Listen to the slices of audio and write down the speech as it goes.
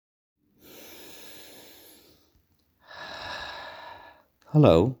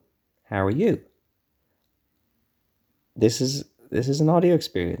Hello, how are you? This is an audio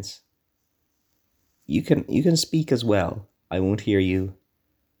experience. You can speak as well. I won't hear you.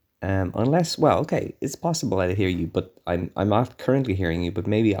 Unless, well, okay, it's possible I'd hear you, but I'm not currently hearing you, but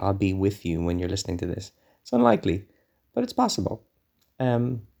maybe I'll be with you when you're listening to this. It's unlikely, but it's possible.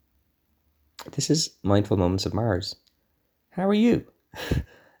 Um this is Mindful Moments of Mars. How are you?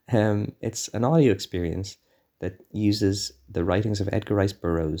 It's an audio experience that uses the writings of Edgar Rice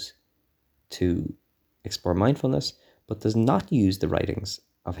Burroughs to explore mindfulness, but does not use the writings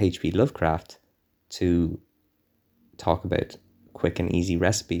of H.P. Lovecraft to talk about quick and easy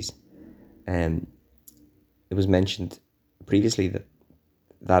recipes. And it was mentioned previously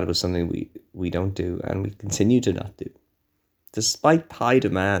that was something we don't do and we continue to not do, despite high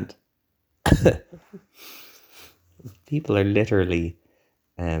demand. People are literally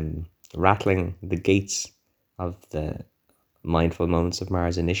rattling the gates of the Mindful Moments of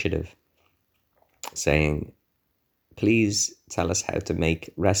Mars initiative, saying, please tell us how to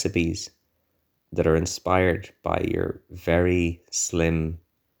make recipes that are inspired by your very slim,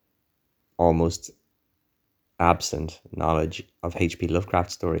 almost absent knowledge of H.P. Lovecraft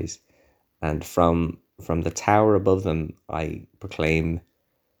stories. And from the tower above them, I proclaim,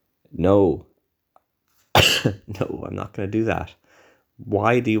 no, no, I'm not going to do that.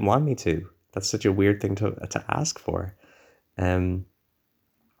 Why do you want me to? That's such a weird thing to ask for. Um,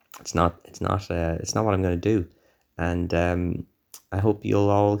 it's not what I'm going to do. And I hope you'll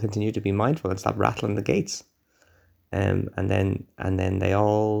all continue to be mindful and stop rattling the gates. And then they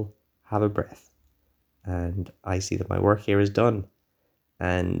all have a breath, and I see that my work here is done.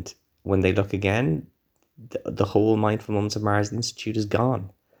 And when they look again, the whole Mindful Moments of Mars Institute is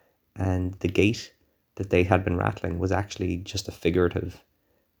gone, and the gate that they had been rattling was actually just a figurative.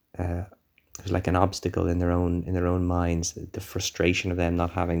 It was like an obstacle in their own minds. The frustration of them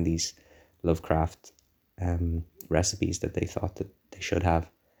not having these Lovecraft recipes that they thought that they should have.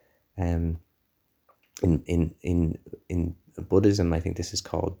 Um, in Buddhism, I think this is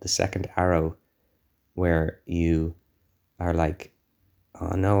called the second arrow, where you are like,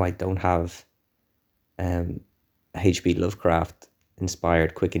 oh no, I don't have H.P. Lovecraft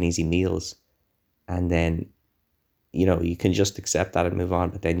inspired quick and easy meals, and then you can just accept that and move on,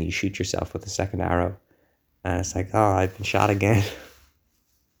 but then you shoot yourself with the second arrow, and it's like, oh, I've been shot again.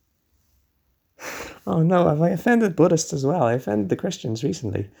 Oh no, have I offended Buddhists as well? I offended the Christians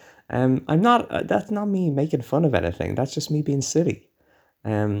recently. I'm not. That's not me making fun of anything. That's just me being silly.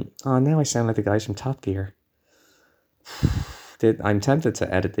 Oh, now I sound like the guys from Top Gear. I'm tempted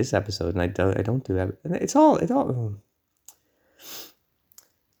to edit this episode, and I don't. I don't do that. It's all. It all.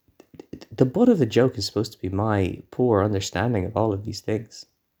 The butt of the joke is supposed to be my poor understanding of all of these things.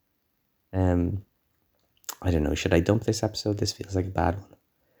 Um, I don't know. Should I dump this episode? This feels like a bad one.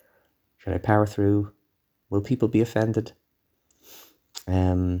 Should I power through? Will people be offended?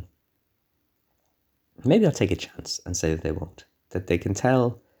 Um, Maybe I'll take a chance and say that they won't. That they can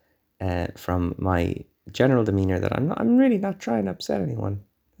tell from my general demeanor that I'm really not trying to upset anyone.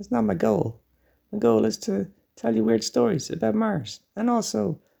 That's not my goal. My goal is to tell you weird stories about Mars, and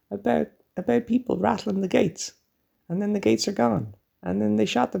also about people rattling the gates, and then the gates are gone, and then they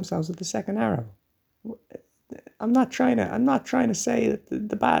shot themselves with the second arrow. I'm not trying to say that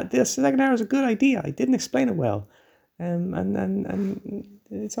the second arrow is a good idea. I didn't explain it well, and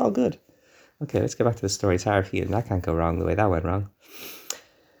it's all good. Okay, let's get back to the story. It's hard for you, and that can't go wrong the way that went wrong.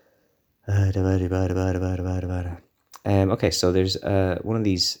 Okay, so there's one of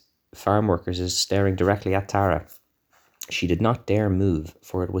these farm workers is staring directly at Tara. She did not dare move,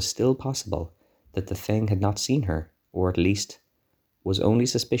 for it was still possible that the thing had not seen her, or at least was only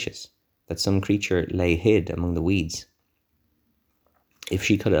suspicious that some creature lay hid among the weeds. If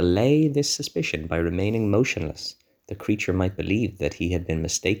she could allay this suspicion by remaining motionless, the creature might believe that he had been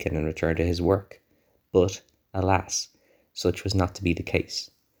mistaken and return to his work. But, alas, such was not to be the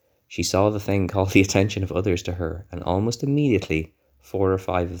case. She saw the thing call the attention of others to her, and almost immediately 4 or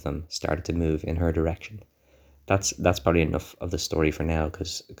 5 of them started to move in her direction. That's probably enough of the story for now,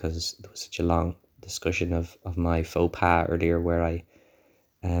 because there was such a long discussion of my faux pas earlier, where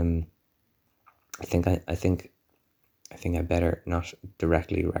um I think I better not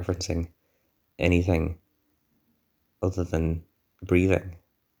directly referencing anything other than breathing.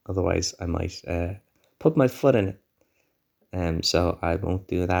 Otherwise, I might put my foot in it. So I won't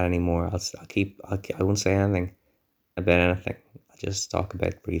do that anymore. I won't say anything about anything. I'll just talk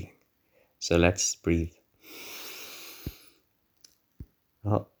about breathing. So let's breathe.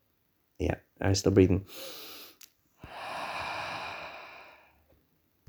 Oh, yeah, I'm still breathing.